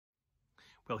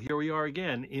Well, here we are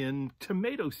again in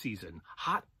tomato season,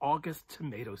 hot August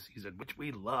tomato season, which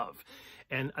we love.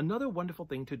 And another wonderful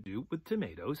thing to do with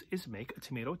tomatoes is make a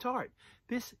tomato tart.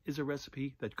 This is a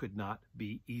recipe that could not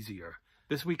be easier.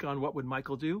 This week on What Would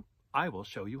Michael Do? I will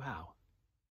show you how.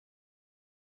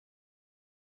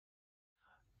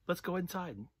 Let's go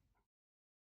inside.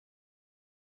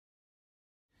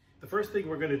 The first thing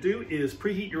we're going to do is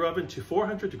preheat your oven to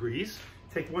 400 degrees.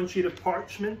 Take one sheet of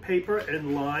parchment paper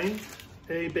and line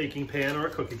a baking pan or a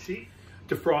cookie sheet.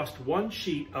 Defrost one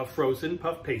sheet of frozen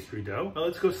puff pastry dough. Now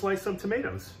let's go slice some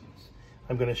tomatoes.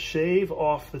 I'm going to shave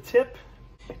off the tip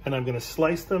and I'm going to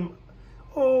slice them,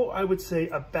 I would say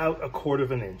about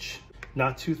 1/4 inch.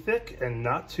 Not too thick and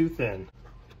not too thin.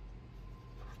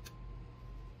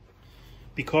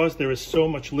 Because there is so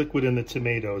much liquid in the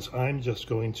tomatoes, I'm just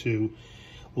going to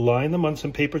line them on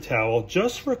some paper towel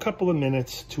just for a couple of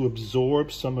minutes to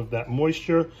absorb some of that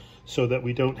moisture so that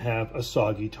we don't have a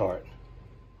soggy tart.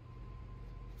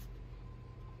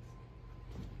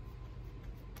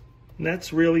 And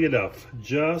that's really enough,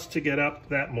 just to get up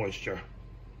that moisture.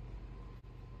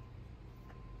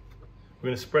 We're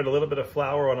going to spread a little bit of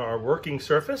flour on our working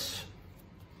surface.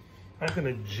 I'm going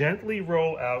to gently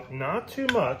roll out, not too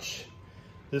much,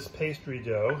 this pastry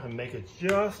dough and make it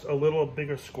just a little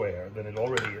bigger square than it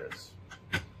already is.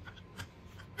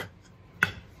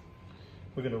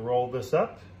 We're going to roll this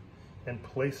up and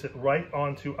place it right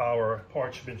onto our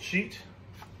parchment sheet.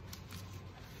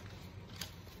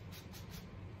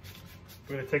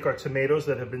 We're going to take our tomatoes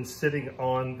that have been sitting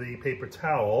on the paper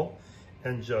towel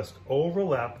and just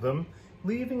overlap them,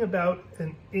 leaving about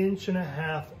 1.5 inches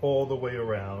all the way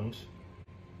around.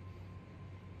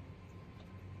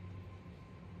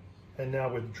 And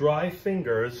now with dry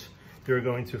fingers, you're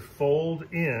going to fold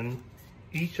in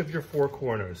each of your 4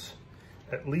 corners,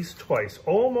 at least twice,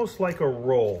 almost like a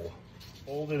roll.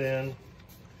 Fold it in,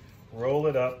 roll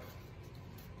it up,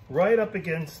 right up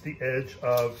against the edge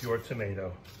of your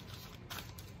tomato.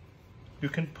 You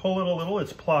can pull it a little,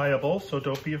 it's pliable, so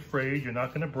don't be afraid, you're not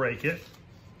going to break it.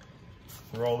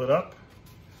 Roll it up,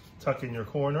 tuck in your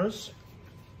corners,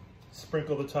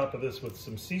 sprinkle the top of this with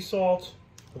some sea salt,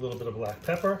 a little bit of black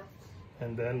pepper,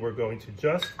 and then we're going to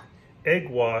just egg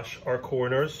wash our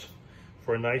corners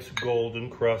for a nice golden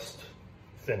crust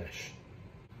finish.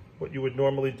 What you would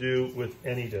normally do with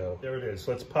any dough. There it is.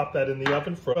 Let's pop that in the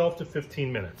oven for 12 to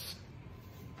 15 minutes.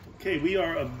 Okay, we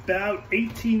are about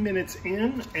 18 minutes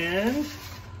in and,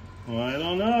 well, I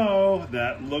don't know,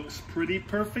 that looks pretty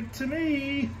perfect to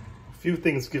me. Few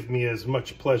things give me as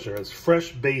much pleasure as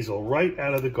fresh basil right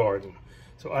out of the garden.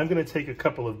 So I'm going to take a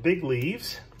couple of big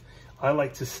leaves. I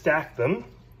like to stack them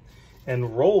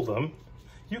and roll them.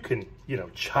 You can,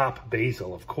 chop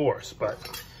basil, of course,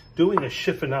 but doing a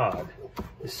chiffonade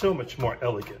is so much more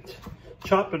elegant.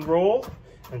 Chop and roll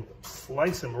and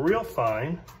slice them real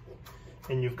fine,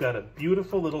 and you've got a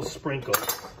beautiful little sprinkle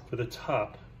for the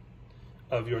top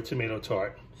of your tomato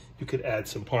tart. You could add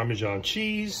some Parmesan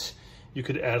cheese. You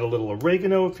could add a little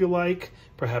oregano if you like,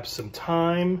 perhaps some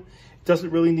thyme. It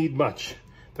doesn't really need much.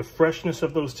 The freshness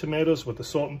of those tomatoes with the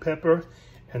salt and pepper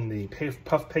and the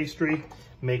puff pastry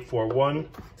make for one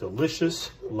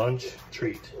delicious lunch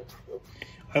treat.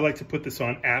 I like to put this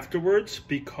on afterwards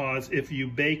because if you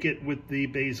bake it with the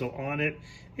basil on it,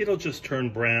 it'll just turn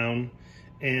brown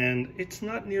and it's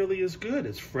not nearly as good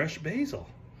as fresh basil.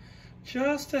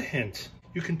 Just a hint.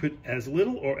 You can put as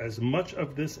little or as much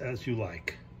of this as you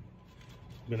like.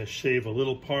 I'm going to shave a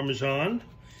little Parmesan,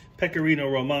 Pecorino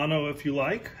Romano if you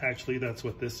like. Actually, that's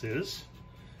what this is.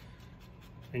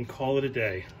 And call it a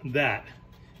day. That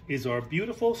is our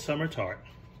beautiful summer tart,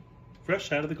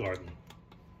 fresh out of the garden.